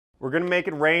We're gonna make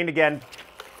it rain again,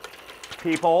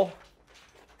 people,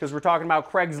 because we're talking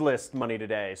about Craigslist money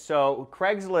today. So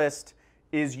Craigslist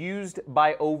is used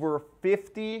by over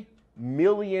 50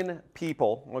 million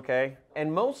people, okay?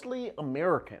 And mostly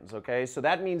Americans, okay? So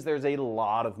that means there's a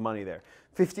lot of money there.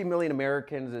 50 million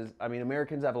Americans is, I mean,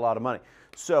 Americans have a lot of money.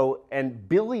 So, and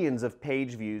billions of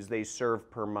page views they serve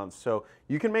per month. So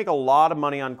you can make a lot of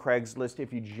money on Craigslist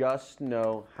if you just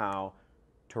know how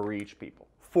to reach people.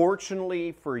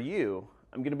 Fortunately for you,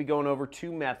 I'm going to be going over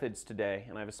two methods today,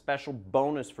 and I have a special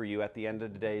bonus for you at the end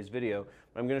of today's video.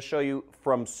 I'm going to show you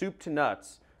from soup to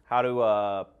nuts how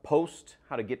to post,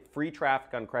 how to get free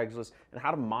traffic on Craigslist, and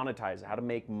how to monetize it, how to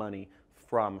make money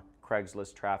from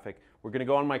Craigslist traffic. We're going to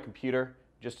go on my computer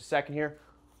just a second here.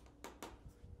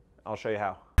 I'll show you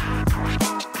how.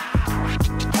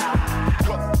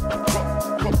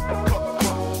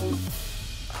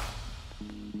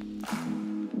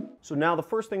 So now the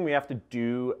first thing we have to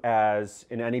do as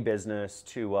in any business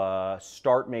to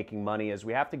start making money is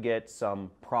we have to get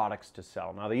some products to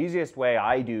sell. Now the easiest way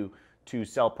I do to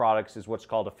sell products is what's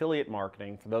called affiliate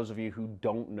marketing. For those of you who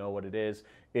don't know what it is,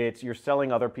 it's you're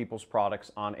selling other people's products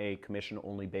on a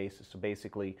commission-only basis. So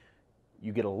basically,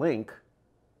 you get a link,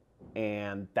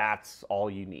 and that's all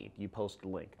you need. You post a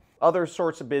link. Other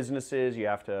sorts of businesses, you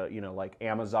have to, like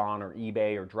Amazon or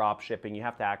eBay or drop shipping, you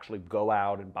have to actually go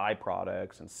out and buy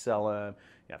products and sell them.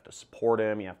 You have to support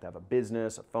them. You have to have a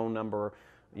business, a phone number,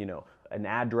 an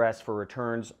address for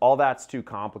returns. All that's too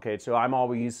complicated. So I'm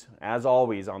always, as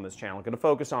always on this channel, going to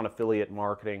focus on affiliate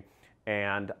marketing.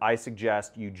 And I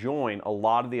suggest you join a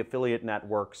lot of the affiliate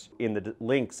networks in the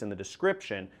links in the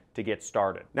description to get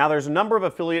started. Now there's a number of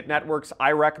affiliate networks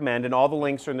I recommend, and all the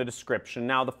links are in the description.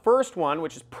 Now the first one,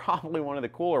 which is probably one of the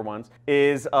cooler ones,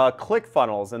 is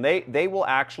ClickFunnels, and they will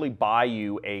actually buy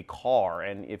you a car.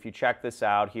 And if you check this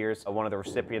out, here's one of the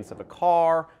recipients of a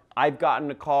car. I've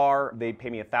gotten a car. They pay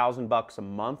me $1,000 a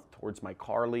month towards my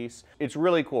car lease. It's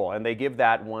really cool, and they give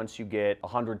that once you get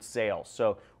 100 sales.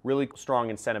 So really strong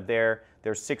incentive there.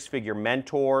 There's Six Figure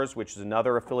Mentors, which is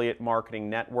another affiliate marketing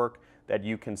network that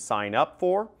you can sign up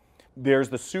for. There's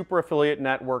the Super Affiliate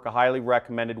Network, a highly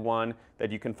recommended one that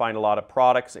you can find a lot of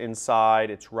products inside.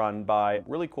 It's run by a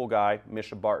really cool guy,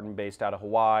 Misha Barton, based out of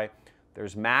Hawaii.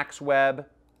 There's MaxWeb.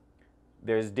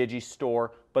 There's Digistore,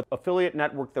 but the affiliate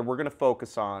network that we're going to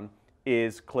focus on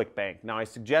is ClickBank. Now I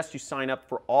suggest you sign up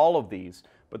for all of these,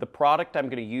 but the product I'm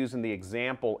going to use in the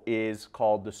example is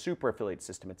called the Super Affiliate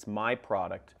System. It's my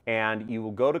product, and you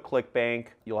will go to ClickBank,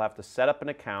 you'll have to set up an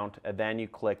account, and then you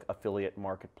click Affiliate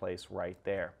Marketplace right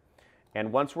there.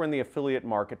 And once we're in the Affiliate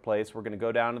Marketplace, we're going to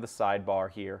go down to the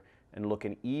sidebar here and look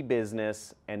in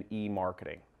e-business and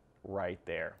e-marketing right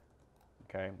there.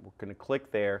 Okay, we're going to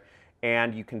click there.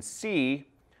 And you can see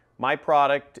my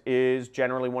product is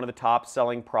generally one of the top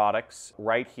selling products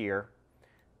right here.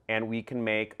 And we can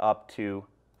make up to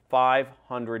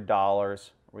 $500.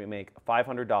 We make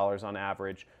 $500 on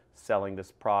average selling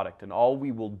this product. And all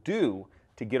we will do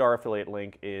to get our affiliate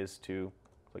link is to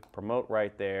click promote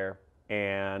right there.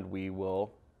 And we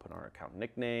will put our account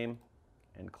nickname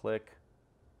and click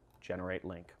generate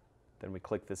link. Then we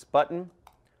click this button,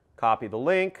 copy the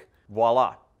link,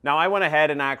 voila. Now I went ahead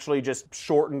and actually just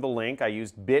shortened the link. I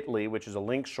used bit.ly, which is a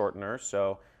link shortener.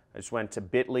 So I just went to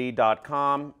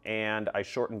bit.ly.com and I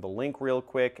shortened the link real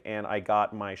quick and I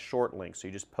got my short link. So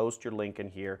you just post your link in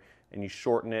here and you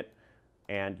shorten it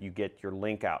and you get your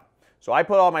link out. So I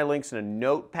put all my links in a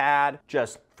notepad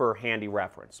just for handy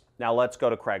reference. Now let's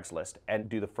go to Craigslist and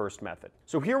do the first method.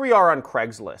 So here we are on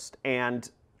Craigslist, and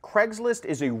Craigslist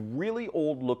is a really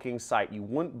old looking site. You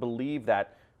wouldn't believe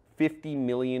that 50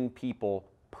 million people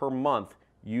per month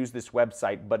use this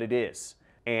website, but it is.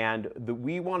 And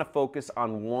we want to focus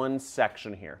on one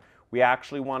section here. We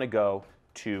actually want to go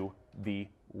to the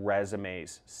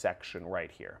resumes section right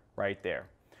here, right there.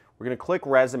 We're going to click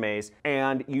resumes,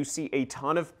 and you see a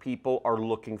ton of people are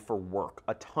looking for work.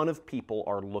 A ton of people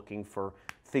are looking for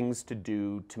things to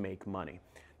do to make money.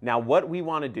 Now what we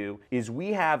want to do is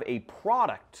we have a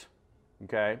product,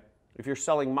 okay? If you're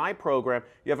selling my program,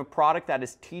 you have a product that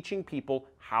is teaching people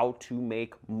how to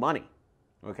make money,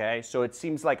 okay? So it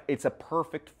seems like it's a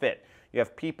perfect fit. You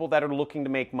have people that are looking to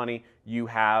make money. You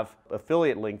have an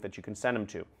affiliate link that you can send them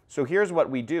to. So here's what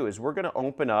we do is we're going to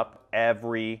open up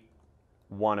every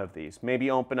one of these. Maybe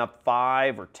open up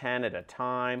 5 or 10 at a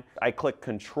time. I click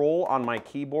Control on my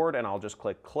keyboard and I'll just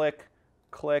click click,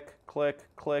 click, click,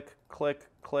 click, click,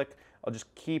 click. I'll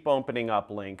just keep opening up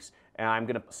links and I'm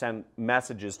going to send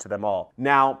messages to them all.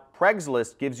 Now,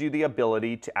 Craigslist gives you the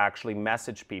ability to actually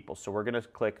message people. So we're going to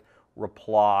click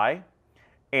Reply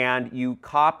and you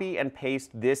copy and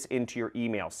paste this into your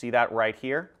email. See that right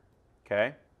here?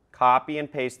 okay? Copy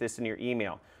and paste this in your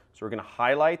email. So we're going to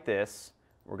highlight this.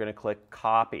 We're going to click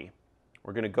copy.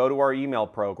 We're going to go to our email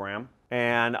program.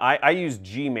 And I use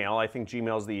Gmail. I think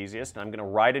Gmail is the easiest. And I'm going to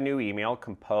write a new email,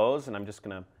 compose, and I'm just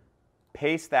going to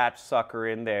paste that sucker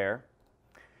in there.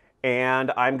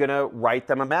 And I'm going to write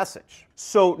them a message.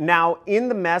 So now in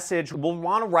the message, we'll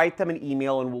want to write them an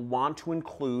email and we'll want to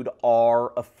include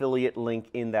our affiliate link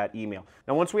in that email.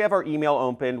 Now once we have our email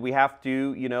opened, we have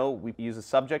to, we use a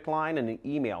subject line and an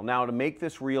email. Now to make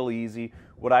this real easy,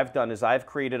 what I've done is I've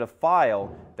created a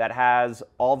file that has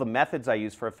all the methods I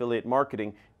use for affiliate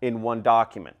marketing in one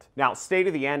document. Now stay to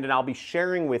the end and I'll be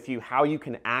sharing with you how you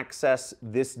can access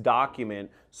this document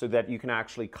so that you can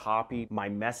actually copy my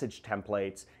message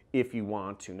templates if you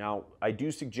want to. Now, I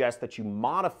do suggest that you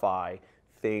modify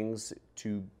things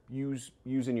to use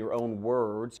in your own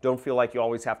words. Don't feel like you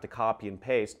always have to copy and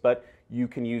paste, but you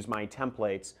can use my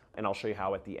templates and I'll show you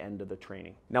how at the end of the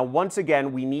training. Now, once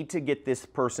again, we need to get this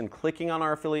person clicking on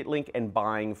our affiliate link and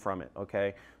buying from it,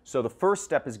 okay? So the first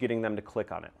step is getting them to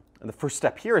click on it. And the first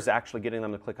step here is actually getting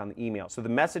them to click on the email. So the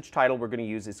message title we're going to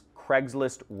use is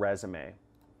Craigslist resume.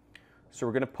 So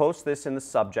we're going to post this in the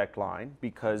subject line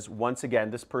because, once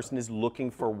again, this person is looking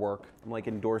for work. I'm like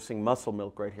endorsing muscle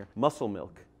milk right here. Muscle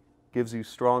milk gives you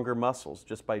stronger muscles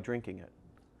just by drinking it.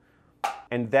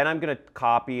 And then I'm going to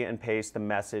copy and paste the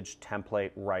message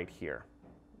template right here.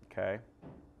 Okay?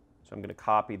 So I'm going to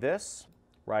copy this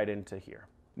right into here.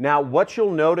 Now, what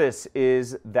you'll notice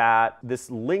is that this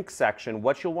link section,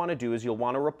 what you'll want to do is you'll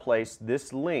want to replace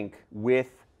this link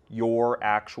with your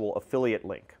actual affiliate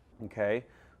link. Okay?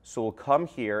 So we'll come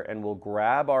here and we'll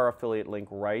grab our affiliate link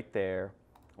right there.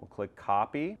 We'll click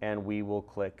copy and we will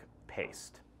click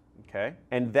paste. Okay?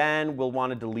 And then we'll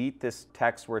want to delete this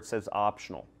text where it says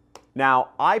optional. Now,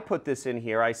 I put this in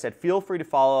here. I said, feel free to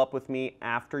follow up with me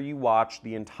after you watch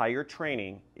the entire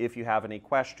training if you have any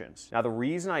questions. Now, the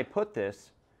reason I put this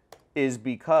is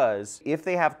because if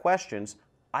they have questions,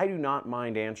 I do not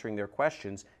mind answering their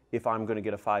questions if I'm going to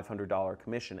get a $500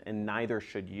 commission, and neither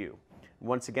should you.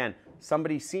 Once again,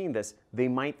 somebody seeing this, they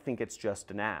might think it's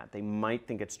just an ad. They might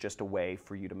think it's just a way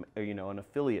for you to, an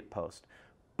affiliate post.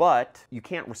 But you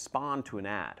can't respond to an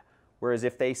ad. Whereas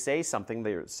if they say something,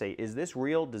 they say, is this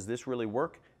real? Does this really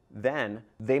work? Then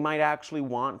they might actually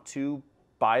want to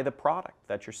buy the product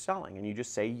that you're selling. And you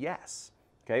just say yes,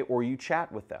 okay? Or you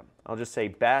chat with them. I'll just say,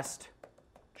 best,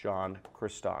 John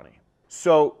Crestani.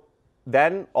 So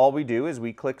then all we do is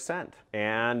we click send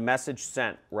and message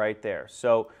sent right there.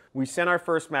 So we sent our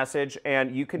first message,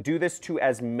 and you can do this to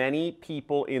as many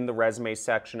people in the resume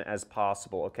section as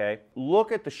possible, okay?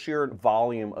 Look at the sheer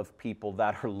volume of people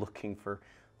that are looking for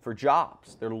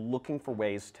jobs. They're looking for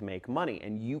ways to make money,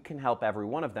 and you can help every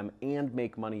one of them and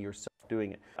make money yourself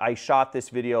doing it. I shot this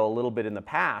video a little bit in the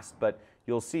past, but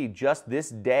you'll see just this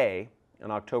day,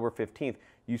 on October 15th,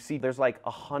 you see there's like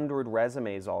 100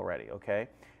 resumes already, okay?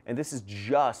 And this is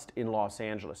just in Los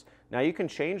Angeles. Now you can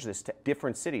change this to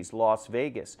different cities, Las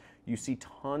Vegas. You see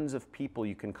tons of people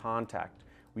you can contact.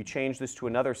 We change this to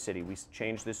another city. We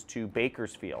change this to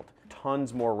Bakersfield.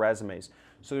 Tons more resumes.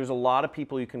 So there's a lot of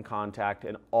people you can contact,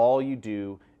 and all you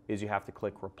do is you have to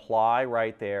click reply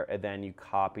right there, and then you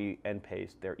copy and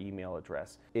paste their email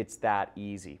address. It's that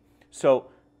easy. So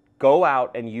go out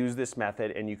and use this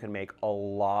method, and you can make a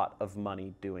lot of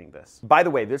money doing this. By the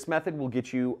way, this method will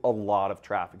get you a lot of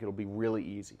traffic. It'll be really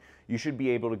easy. You should be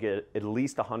able to get at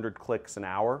least 100 clicks an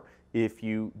hour if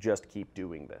you just keep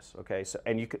doing this, okay? So,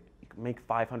 and you could make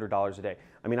 $500 a day.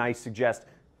 I mean, I suggest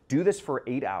do this for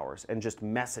 8 hours and just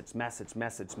message.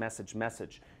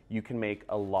 You can make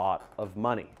a lot of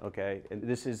money, okay? And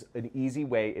this is an easy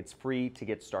way. It's free to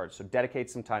get started. So dedicate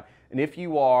some time. And if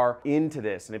you are into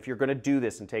this, and if you're gonna do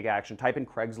this and take action, type in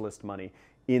Craigslist money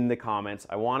in the comments.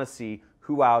 I wanna see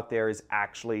who out there is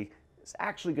actually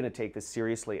gonna take this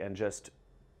seriously and just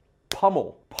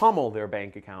pummel their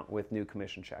bank account with new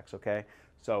commission checks, okay?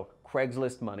 So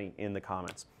Craigslist money in the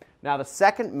comments. Now the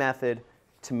second method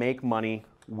to make money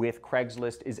with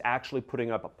Craigslist is actually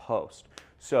putting up a post.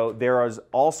 So there is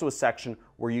also a section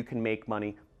where you can make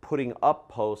money putting up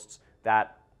posts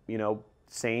that,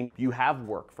 saying you have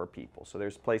work for people. So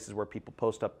there's places where people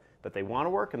post up that they want to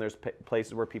work, and there's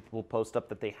places where people post up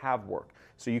that they have work.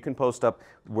 So you can post up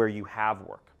where you have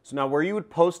work. So now where you would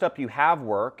post up you have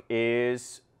work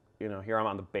is, here I'm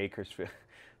on the Bakersfield.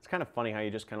 It's kind of funny how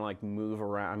you just kind of like move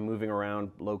around. I'm moving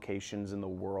around locations in the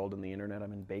world and the internet.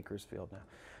 I'm in Bakersfield now.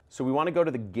 So we want to go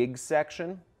to the gigs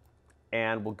section,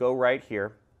 and we'll go right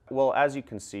here. Well, as you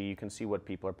can see what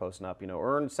people are posting up.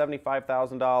 Earn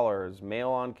 $75,000,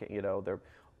 mail on,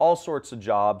 all sorts of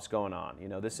jobs going on. You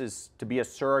know, this is, to be a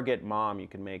surrogate mom, you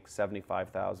can make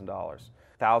 $75,000,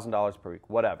 $1,000 per week,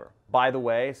 whatever. By the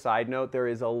way, side note, there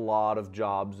is a lot of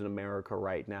jobs in America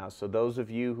right now. So those of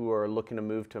you who are looking to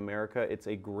move to America, it's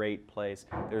a great place.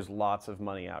 There's lots of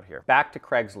money out here. Back to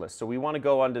Craigslist. So we want to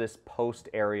go onto this post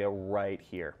area right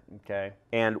here, okay?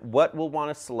 And what we'll want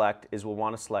to select is we'll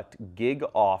want to select gig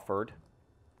offered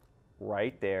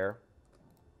right there,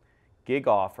 gig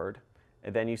offered,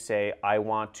 and then you say, I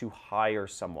want to hire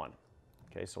someone.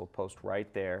 Okay, so we'll post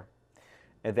right there.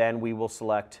 And then we will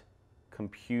select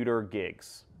computer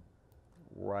gigs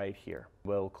right here.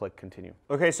 We'll click continue.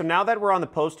 Okay, so now that we're on the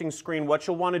posting screen, what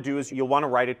you'll want to do is you'll want to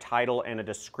write a title and a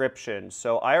description.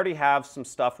 So I already have some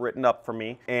stuff written up for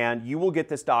me, and you will get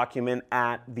this document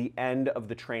at the end of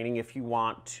the training if you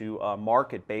want to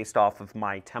mark it based off of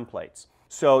my templates.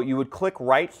 So you would click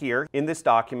right here in this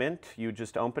document, you would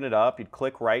just open it up, you'd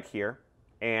click right here,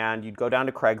 and you'd go down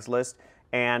to Craigslist,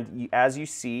 and as you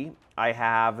see, I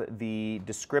have the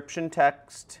description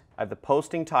text, I have the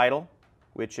posting title,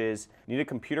 which is, need a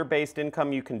computer-based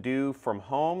income you can do from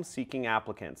home seeking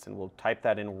applicants, and we'll type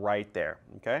that in right there,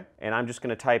 okay? And I'm just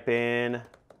gonna type in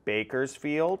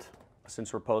Bakersfield,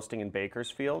 since we're posting in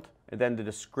Bakersfield. And then the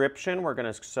description,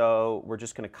 we're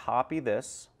just gonna copy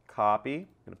this, copy, I'm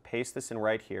gonna paste this in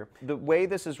right here. The way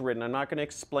this is written, I'm not gonna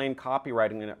explain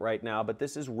copywriting in it right now, but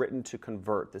this is written to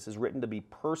convert. This is written to be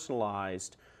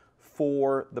personalized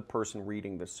for the person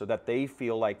reading this so that they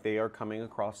feel like they are coming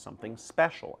across something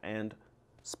special and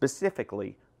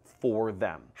specifically for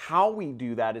them. How we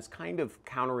do that is kind of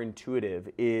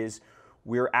counterintuitive, is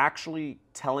we're actually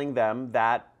telling them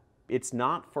that it's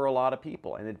not for a lot of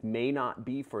people and it may not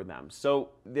be for them. So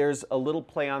there's a little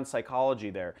play on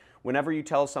psychology there. Whenever you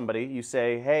tell somebody, you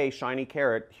say, hey, shiny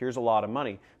carrot, here's a lot of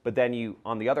money. But then you,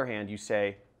 on the other hand, you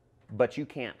say, but you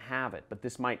can't have it, but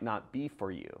this might not be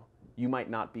for you. You might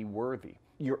not be worthy.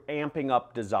 You're amping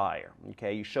up desire,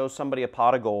 okay? You show somebody a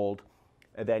pot of gold,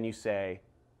 and then you say,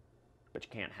 but you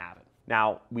can't have it.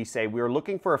 Now, we say we're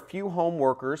looking for a few home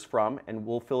workers from, and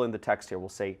we'll fill in the text here, we'll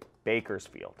say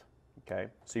Bakersfield, okay?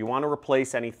 So you want to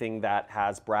replace anything that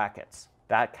has brackets,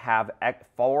 that have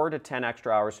 4 to 10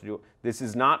 extra hours to do. This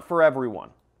is not for everyone,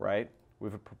 right?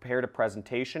 We've prepared a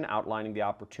presentation outlining the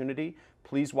opportunity.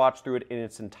 Please watch through it in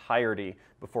its entirety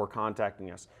before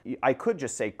contacting us. I could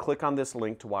just say, click on this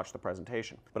link to watch the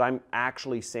presentation, but I'm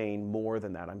actually saying more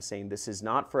than that. I'm saying this is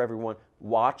not for everyone.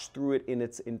 Watch through it in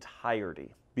its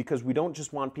entirety, because we don't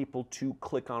just want people to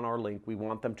click on our link. We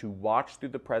want them to watch through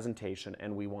the presentation,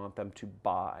 and we want them to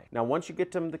buy. Now, once you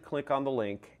get them to click on the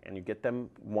link and you get them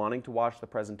wanting to watch the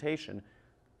presentation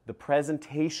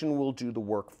will do the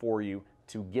work for you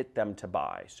to get them to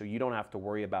buy. So you don't have to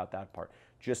worry about that part.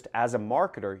 Just as a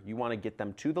marketer, you want to get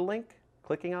them to the link,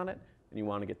 clicking on it, and you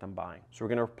want to get them buying. So we're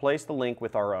going to replace the link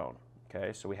with our own.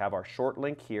 Okay, so we have our short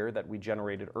link here that we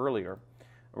generated earlier,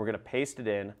 and we're going to paste it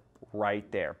in right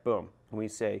there. Boom. And we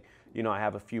say, you know, I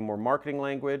have a few more marketing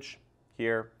language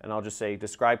here, and I'll just say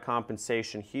describe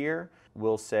compensation here.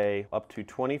 We'll say up to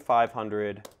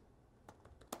 $2,500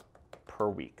 per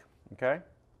week. Okay?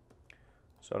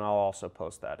 So and I'll also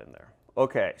post that in there.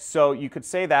 Okay, so you could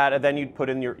say that, and then you'd put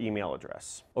in your email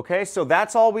address. Okay, so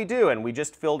that's all we do, and we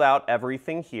just filled out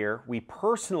everything here. We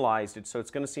personalized it, so it's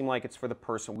going to seem like it's for the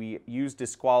person. We use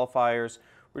disqualifiers.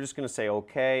 We're just going to say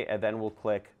okay, and then we'll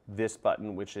click this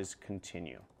button, which is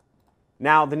continue.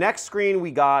 Now, the next screen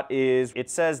we got is, it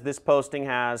says this posting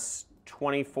has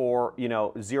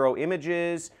 0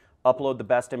 images. Upload the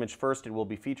best image first, it will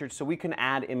be featured. So we can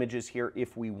add images here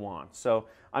if we want. So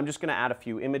I'm just gonna add a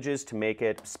few images to make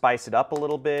it, spice it up a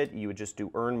little bit. You would just do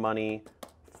earn money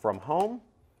from home.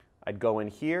 I'd go in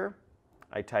here,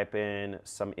 I type in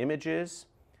some images,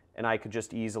 and I could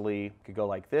just easily, could go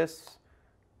like this,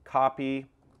 copy.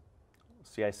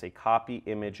 See, I say copy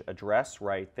image address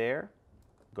right there.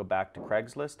 Go back to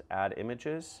Craigslist, add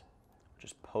images,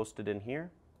 just post it in here.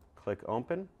 Click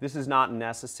open. This is not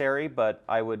necessary, but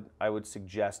I would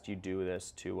suggest you do this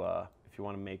to if you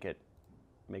want to make it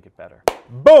better.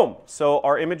 Boom! So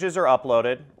our images are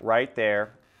uploaded right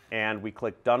there, and we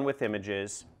click done with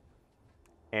images,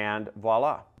 and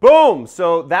voila. Boom!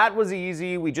 So that was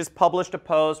easy. We just published a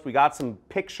post. We got some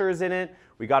pictures in it.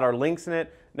 We got our links in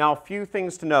it. Now, a few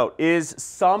things to note is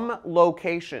some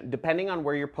location, depending on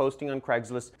where you're posting on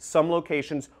Craigslist, some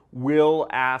locations will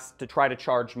ask to try to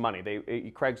charge money.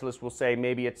 Craigslist will say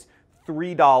maybe it's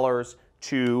 $3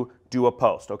 to do a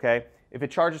post, okay? If it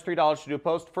charges $3 to do a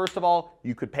post, first of all,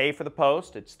 you could pay for the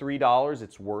post. It's $3,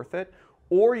 it's worth it.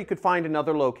 Or you could find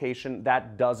another location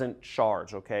that doesn't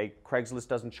charge, okay? Craigslist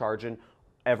doesn't charge in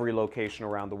every location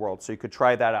around the world, so you could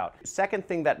try that out. Second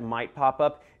thing that might pop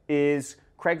up is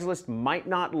Craigslist might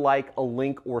not like a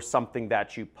link or something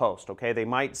that you post, okay? They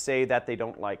might say that they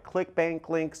don't like ClickBank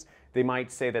links. They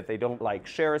might say that they don't like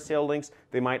share a sale links.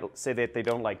 They might say that they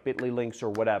don't like bit.ly links or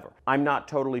whatever. I'm not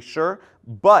totally sure,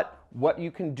 but what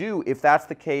you can do if that's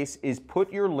the case is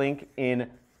put your link in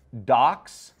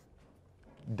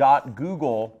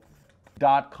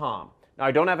docs.google.com. Now,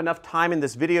 I don't have enough time in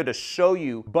this video to show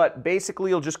you, but basically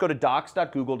you'll just go to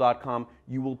docs.google.com.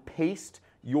 You will paste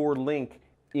your link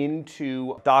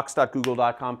into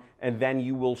docs.google.com, and then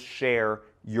you will share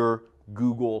your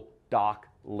Google Doc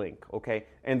link, okay?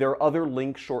 And there are other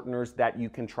link shorteners that you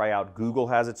can try out. Google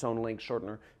has its own link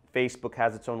shortener. Facebook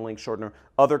has its own link shortener.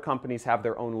 Other companies have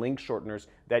their own link shorteners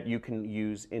that you can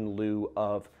use in lieu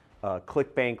of a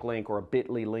ClickBank link or a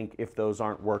bit.ly link if those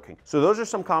aren't working. So those are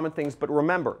some common things, but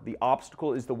remember, the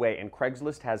obstacle is the way, and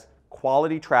Craigslist has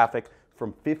quality traffic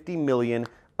from 50 million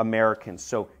Americans.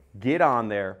 So get on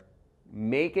there,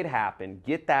 make it happen,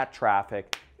 get that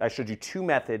traffic. I showed you 2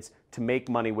 methods to make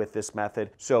money with this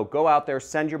method. So go out there,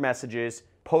 send your messages,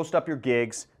 post up your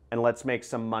gigs, and let's make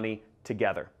some money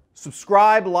together.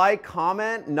 Subscribe, like,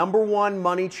 comment. #1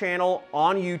 money channel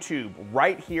on YouTube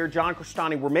right here, John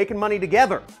Crestani. We're making money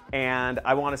together, and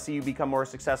I want to see you become more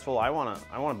successful. I want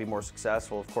to be more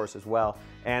successful, of course, as well.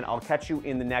 And I'll catch you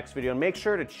in the next video. And make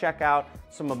sure to check out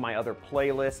some of my other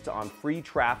playlists on free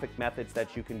traffic methods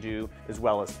that you can do, as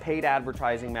well as paid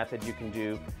advertising methods you can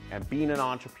do, and being an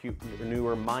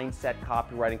entrepreneur, mindset,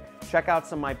 copywriting. Check out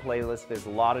some of my playlists. There's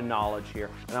a lot of knowledge here,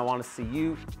 and I want to see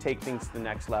you take things to the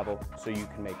next level so you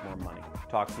can make more money.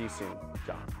 Talk to you soon,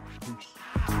 John. Peace.